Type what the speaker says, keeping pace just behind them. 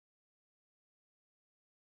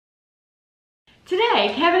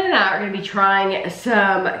Today, Kevin and I are going to be trying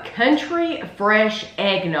some Country Fresh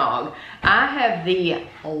Eggnog. I have the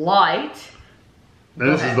Lite. And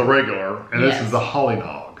this is the regular, and this is the Holly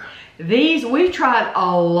Nog. We've tried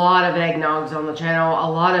a lot of eggnogs on the channel, a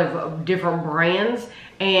lot of different brands,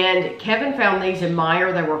 and Kevin found these in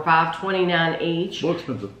Meijer. They were $5.29 each. A little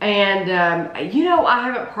expensive. And you know, I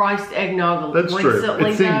haven't priced eggnog recently. True.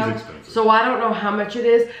 It seems expensive. So I don't know how much it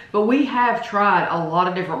is, but we have tried a lot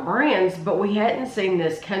of different brands, but we hadn't seen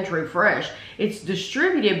this Country Fresh. It's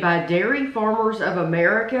distributed by Dairy Farmers of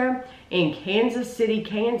America in Kansas City,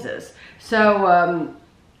 Kansas. So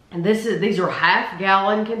these are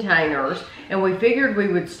half-gallon containers, and we figured we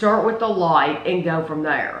would start with the Lite and go from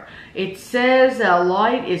there. It says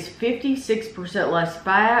Lite is 56% less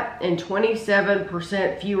fat and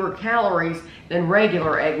 27% fewer calories than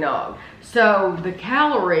regular eggnog. So the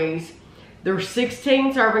calories, there's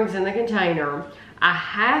 16 servings in the container. A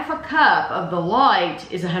half a cup of the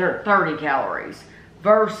Lite is 130 calories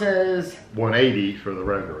versus 180 for the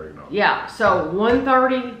regular eggnog. Yeah, so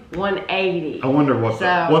 130, 180. I wonder what's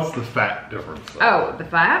the fat difference though? Oh, the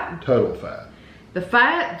fat? Total fat. The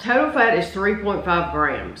total fat is 3.5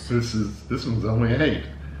 grams. This one's only 8.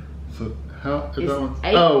 So how is that one?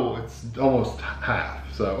 8. Oh, it's almost half.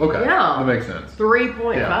 So okay, yeah, that makes sense.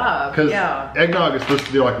 3.5. Because yeah. eggnog is supposed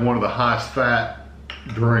to be like one of the highest fat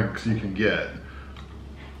drinks you can get.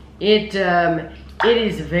 It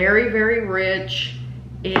is very, very rich.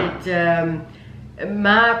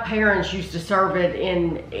 My parents used to serve it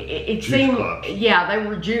in, it seemed, cups. Yeah, they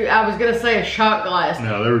were I was gonna say a shot glass.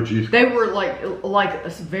 No, they were juice They cups. were like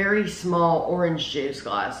very small orange juice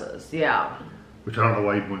glasses, yeah. Which I don't know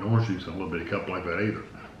why you'd want orange juice in a little bitty cup like that either.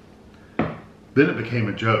 Then it became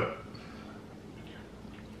a joke.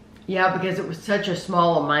 Yeah, because it was such a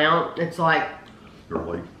small amount. It's like, You're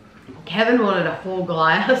late. Kevin wanted a full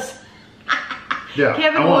glass. Yeah,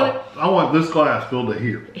 Kevin I want this glass filled to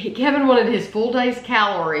here. Kevin wanted his full day's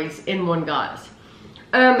calories in one glass.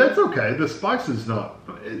 That's okay. The spice is not,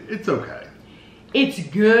 it's okay. It's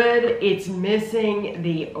good. It's missing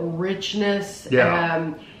the richness.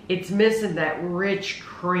 Yeah. It's missing that rich,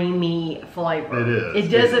 creamy flavor. It is. It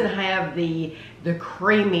doesn't have the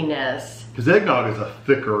creaminess. Because eggnog is a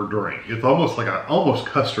thicker drink. It's almost like almost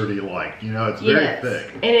custardy like, you know, it's very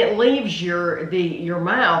thick. And it leaves your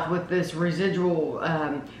mouth with this residual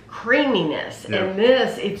creaminess. Yeah. And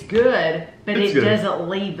this, it's good, but It's it good. doesn't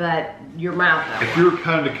leave your mouth that If way. you're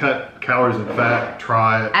kind of cut calories and fat,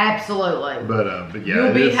 try it. Absolutely. But yeah,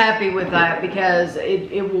 You'll be happy with that because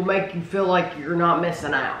it will make you feel like you're not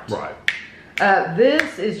missing out. Right.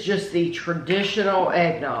 This is just the traditional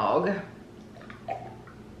eggnog.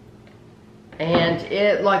 And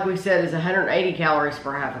it, like we said, is 180 calories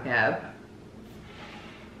for half a cup.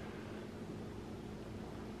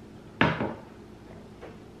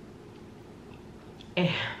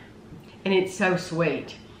 And it's so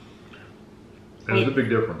sweet. There's a big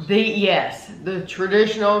difference. The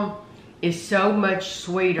traditional is so much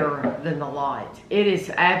sweeter than the Lite. It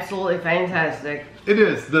is absolutely fantastic. It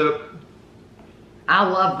is. I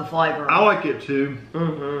love the flavor. I like it too.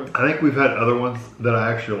 Mm-hmm. I think we've had other ones that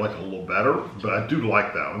I actually like a little better, but I do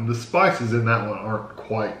like that one. The spices in that one aren't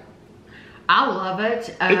quite. I love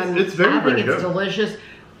it. It's very, I think very it's good. delicious.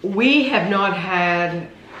 We have not had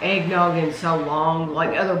eggnog in so long,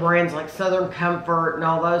 like other brands like Southern Comfort and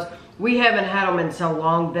all those. We haven't had them in so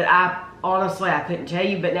long that honestly, I couldn't tell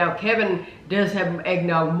you, but now Kevin does have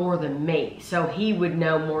eggnog more than me, so he would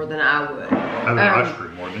know more than I would. I think ice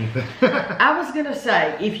cream more than anything. I was gonna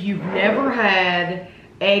say, if you've never had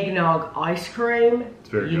eggnog ice cream,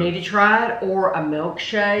 you need to try it, or a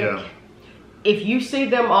milkshake. Yeah. If you see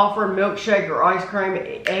them offering milkshake or ice cream,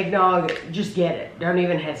 eggnog, just get it. Don't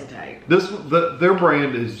even hesitate. Their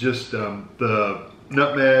brand is just the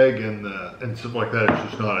nutmeg and stuff like that.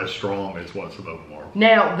 It's just not as strong as what some of them are.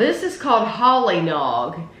 Now, this is called Holly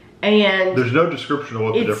Nog, and there's no description of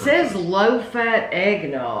what the difference is. It says low-fat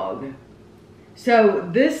eggnog. So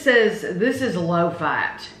this says this is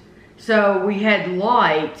low-fat. So we had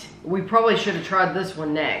Lite. We probably should have tried this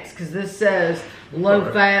one next because this says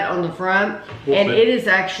low-fat on the front, and it is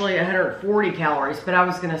actually 140 calories. But I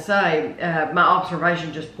was going to say, my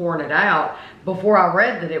observation just pouring it out, before I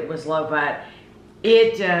read that it was low-fat,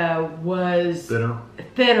 it was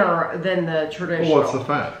thinner than the traditional. Well, what's the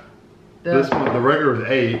fat? This one, the regular is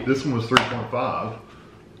 8. This one was 3.5.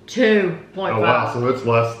 2.5. Oh wow, so it's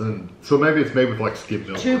less than. So maybe it's made with like skimmed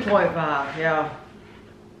milk. 2.5, yeah.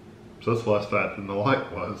 So it's less fat than the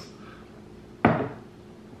Lite was.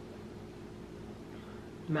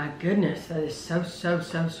 My goodness, that is so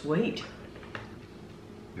sweet.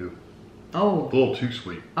 Yeah. Oh. A little too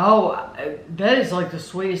sweet. Oh, that is like the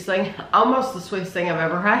sweetest thing, almost the sweetest thing I've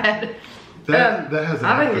ever had. That has an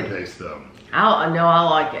aftertaste though. I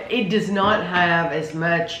like it. It does not have as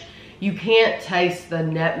much, you can't taste the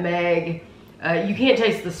nutmeg, you can't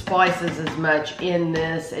taste the spices as much in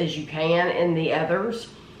this as you can in the others.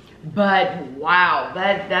 But wow,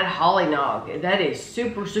 that Holly Nog, that is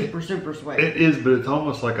super, super, super sweet. It is, but it's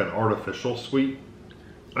almost like an artificial sweet.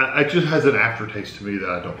 It just has an aftertaste to me that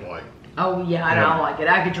I don't like. Oh yeah, I don't like it.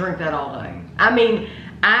 I could drink that all day. I mean,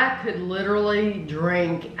 I could literally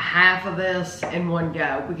drink half of this in one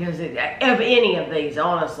go because of any of these,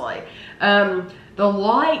 honestly. The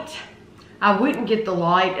Lite, I wouldn't get the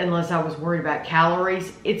Lite unless I was worried about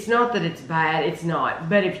calories. It's not that it's bad, it's not.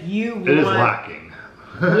 But if you want... It is lacking.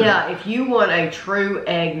 Yeah, if you want a true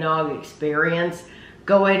eggnog experience,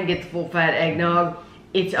 go ahead and get the full fat eggnog.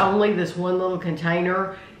 It's only this one little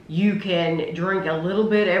container. You can drink a little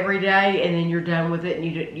bit every day and then you're done with it, and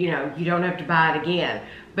you don't have to buy it again.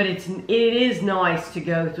 But it is nice to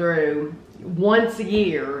go through once a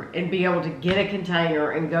year and be able to get a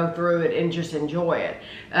container and go through it and just enjoy it,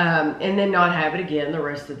 and then not have it again the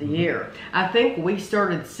rest of the year. I think we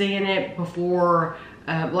started seeing it before,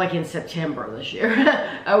 like in September this year.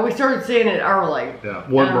 We started seeing it early. Yeah,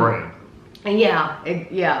 one brand.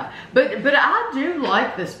 Yeah. But I do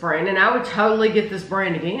like this brand, and I would totally get this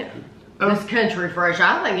brand again. This Country Fresh,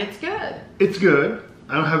 I think it's good. It's good.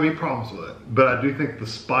 I don't have any problems with it, but I do think the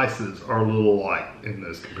spices are a little light in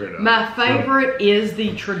this compared to my favorite is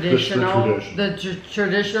the traditional, the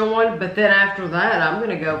traditional one. But then after that, I'm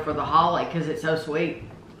gonna go for the Holly because it's so sweet.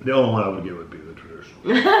 The only one I would get would be the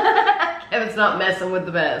traditional. Kevin's not messing with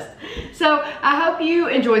the best. So I hope you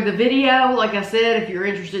enjoyed the video. Like I said, if you're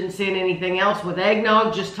interested in seeing anything else with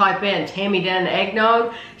eggnog, just type in Tammy Dunn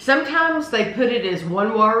eggnog. Sometimes they put it as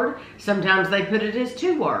one word. Sometimes they put it as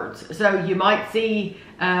 2 words. So you might see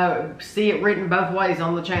it written both ways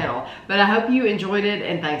on the channel. But I hope you enjoyed it,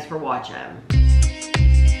 and thanks for watching.